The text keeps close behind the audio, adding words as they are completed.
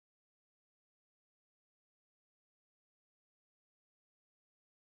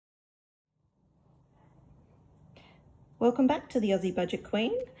Welcome back to the Aussie Budget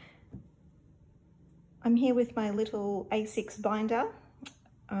Queen. I'm here with my little A6 binder.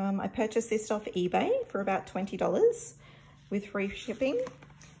 I purchased this off eBay for about $20 with free shipping,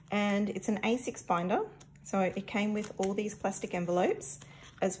 and it's an A6 binder. So it came with all these plastic envelopes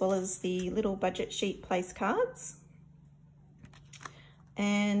as well as the little budget sheet place cards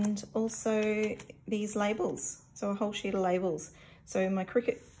and also these labels, so a whole sheet of labels. So my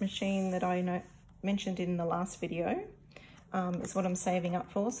Cricut machine that I mentioned in the last video is what I'm saving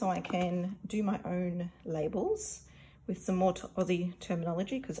up for, so I can do my own labels with some more Aussie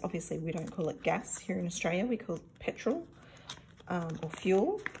terminology, because obviously we don't call it gas here in Australia, we call it petrol or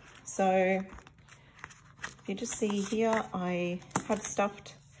fuel. So if you just see here, I have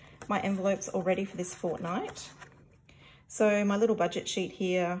stuffed my envelopes already for this fortnight. So my little budget sheet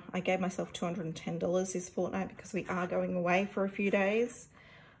here, I gave myself $210 this fortnight because we are going away for a few days,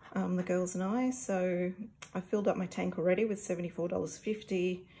 the girls and I. So I filled up my tank already with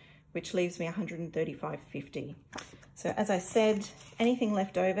 $74.50, which leaves me $135.50. So as I said, anything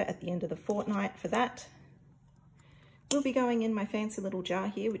left over at the end of the fortnight for that will be going in my fancy little jar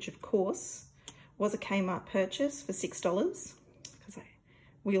here, which of course was a Kmart purchase for $6, because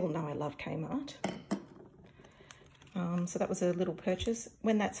we all know I love Kmart. So that was a little purchase.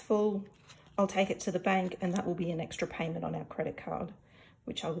 When that's full, I'll take it to the bank, and that will be an extra payment on our credit card,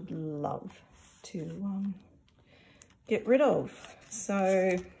 which I would love to get rid of.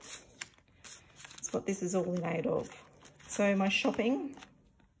 So that's what this is all in aid of. So my shopping,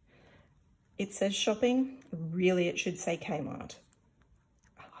 it says shopping, really it should say Kmart.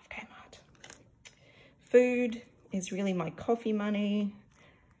 I love Kmart. Food is really my coffee money.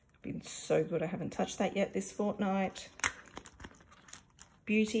 Been so good, I haven't touched that yet this fortnight.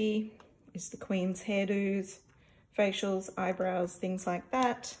 Beauty is the Queen's hairdos, facials, eyebrows, things like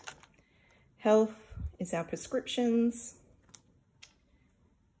that. Health is our prescriptions.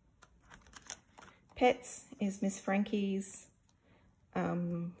 Pets is Miss Frankie's,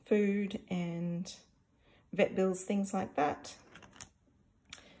 food and vet bills, things like that.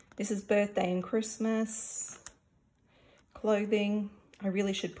 This is birthday and Christmas. Clothing, I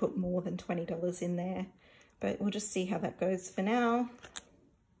really should put more than $20 in there, but we'll just see how that goes for now.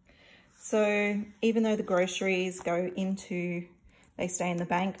 So even though the groceries they stay in the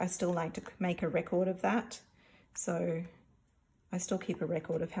bank, I still like to make a record of that. So I still keep a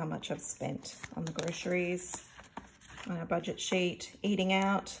record of how much I've spent on the groceries, on our budget sheet. Eating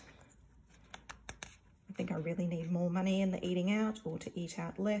out, I think I really need more money in the eating out, or to eat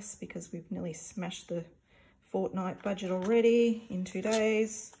out less, because we've nearly smashed the fortnight budget already in 2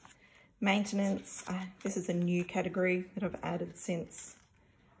 days. Maintenance, this is a new category that I've added since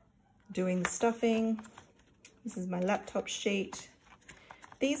doing the stuffing. This is my laptop sheet.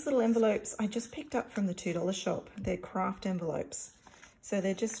 These little envelopes I just picked up from the $2 shop. They're craft envelopes. So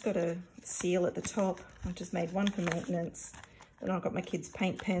they've just got a seal at the top. I've just made one for maintenance. Then I've got my kids'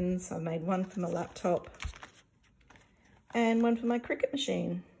 paint pens. I've made one for my laptop and one for my Cricut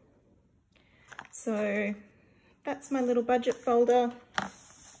machine. So that's my little budget folder.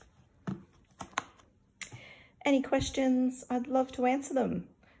 Any questions, I'd love to answer them,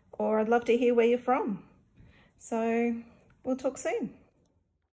 or I'd love to hear where you're from. So we'll talk soon.